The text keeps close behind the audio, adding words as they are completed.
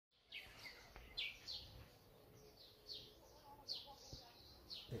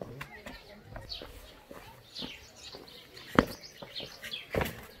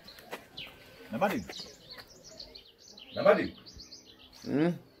Namadingo.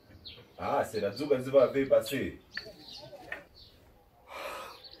 Ah, c'est la zouga ziva veille passer.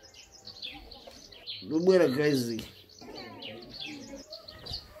 Lubwera crazy.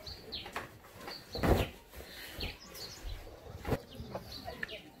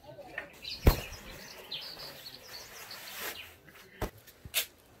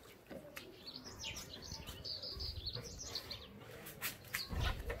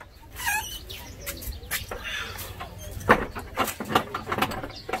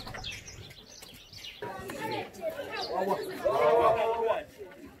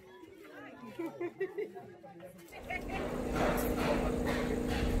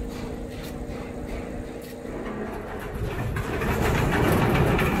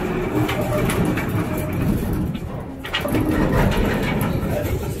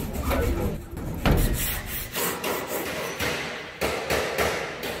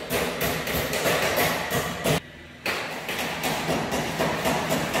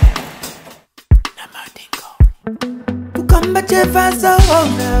 Jefaso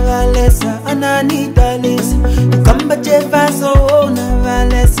na valesa ananita lesa. Kamba jefaso na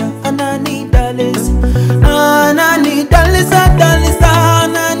valesa ananita lesa. Ananita lesa dalisa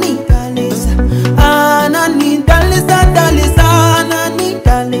ananita lesa. Ananita lesa dalisa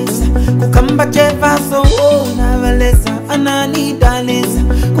ananita lesa. Kamba jefaso na valesa ananita lesa.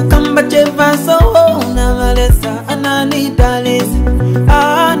 Kamba jefaso na valesa ananita lesa.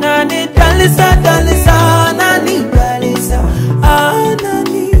 Ananita lesa dalisa ananita lesa.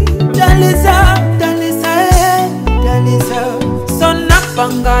 Dalisa Sona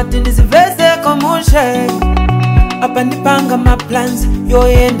panga tiniziveze komoshe. Apa nipanga maplans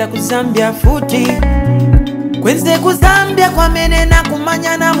yoyenda kuzambia futi. Kwenze kuzambia kwa menena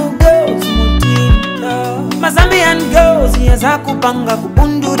kumanyana mugirls mutinda. Mazambian girls yaza kupanga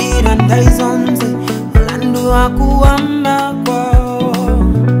kubundurira ndaizonze. Ulandu wakuwamba kwao.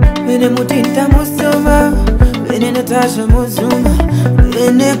 Mene mutinda MUSUMA. Bene Natasha MUSUMA,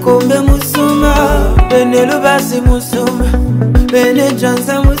 bene Kombe MUSUMA, bene Lubasi MUSUMA, bene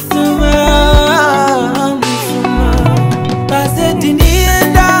Jansa MUSUMA, MUSUMA. Paseti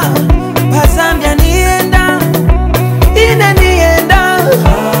nienda, pasambia nienda, ine nienda,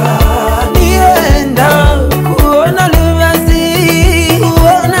 nienda. Kuona Lubasi,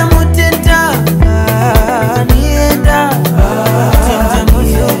 kuona Mutenta, nienda, Mutenta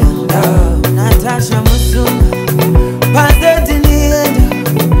MUSUMA, Natasha MUSUMA. Paseti nienda,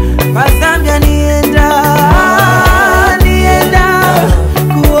 pasambia nienda, nienda.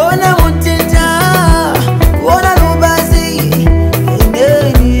 Kuona Mutenta, kuona Lubasi,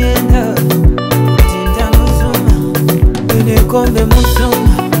 nienda. Mutenta MUSUMA, bene Kombe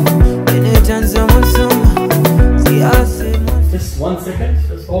MUSUMA, bene Jansa MUSUMA. Siase MUSUMA. Just 1 second,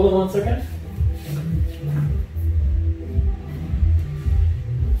 just hold on 1 second.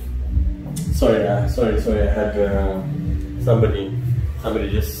 Sorry, I had somebody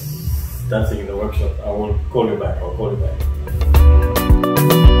just dancing in the workshop. I won't call you back, I'll call you back.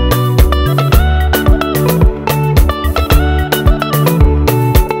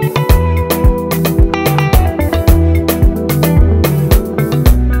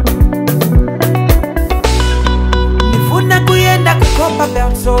 Nifuna kuyenda kukopa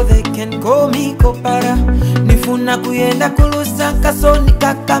belt so they can call me Kopara. Nifuna kuyenda kulusaka so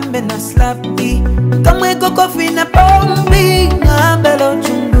nikakambe na slapi. Kamweko kofi na pombi na belo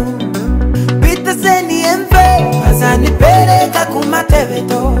chungu. Pita seni enfe azani pereka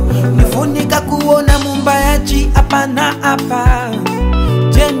kumateveto. Nifunika kuona mumbayaji apa na apa.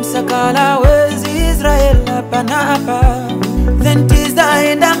 James Akala wezi Israel apa na apa. Then tiza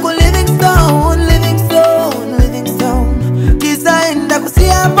enda ku Livingstone, Livingstone, Livingstone. Tiza enda ku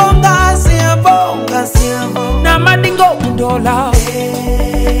Siabonga, Siabonga, Siabonga. Namadingo kundola,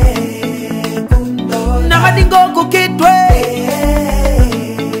 Namadingo kukitwe,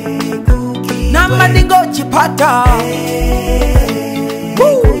 Namadingo chipata,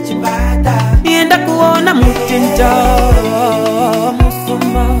 nienda kuona Mutenta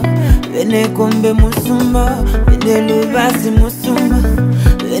MUSUMA, bene Kombe MUSUMA, bene Lubasi MUSUMA,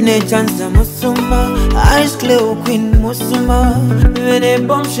 bene Jansa MUSUMA, Ice Cleo Queen MUSUMA, bene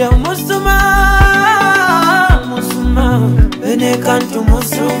Bombshell MUSUMA, MUSUMA, bene Kantu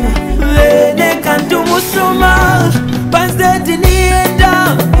MUSUMA, bene Kantu MUSUMA. Paseti nienda,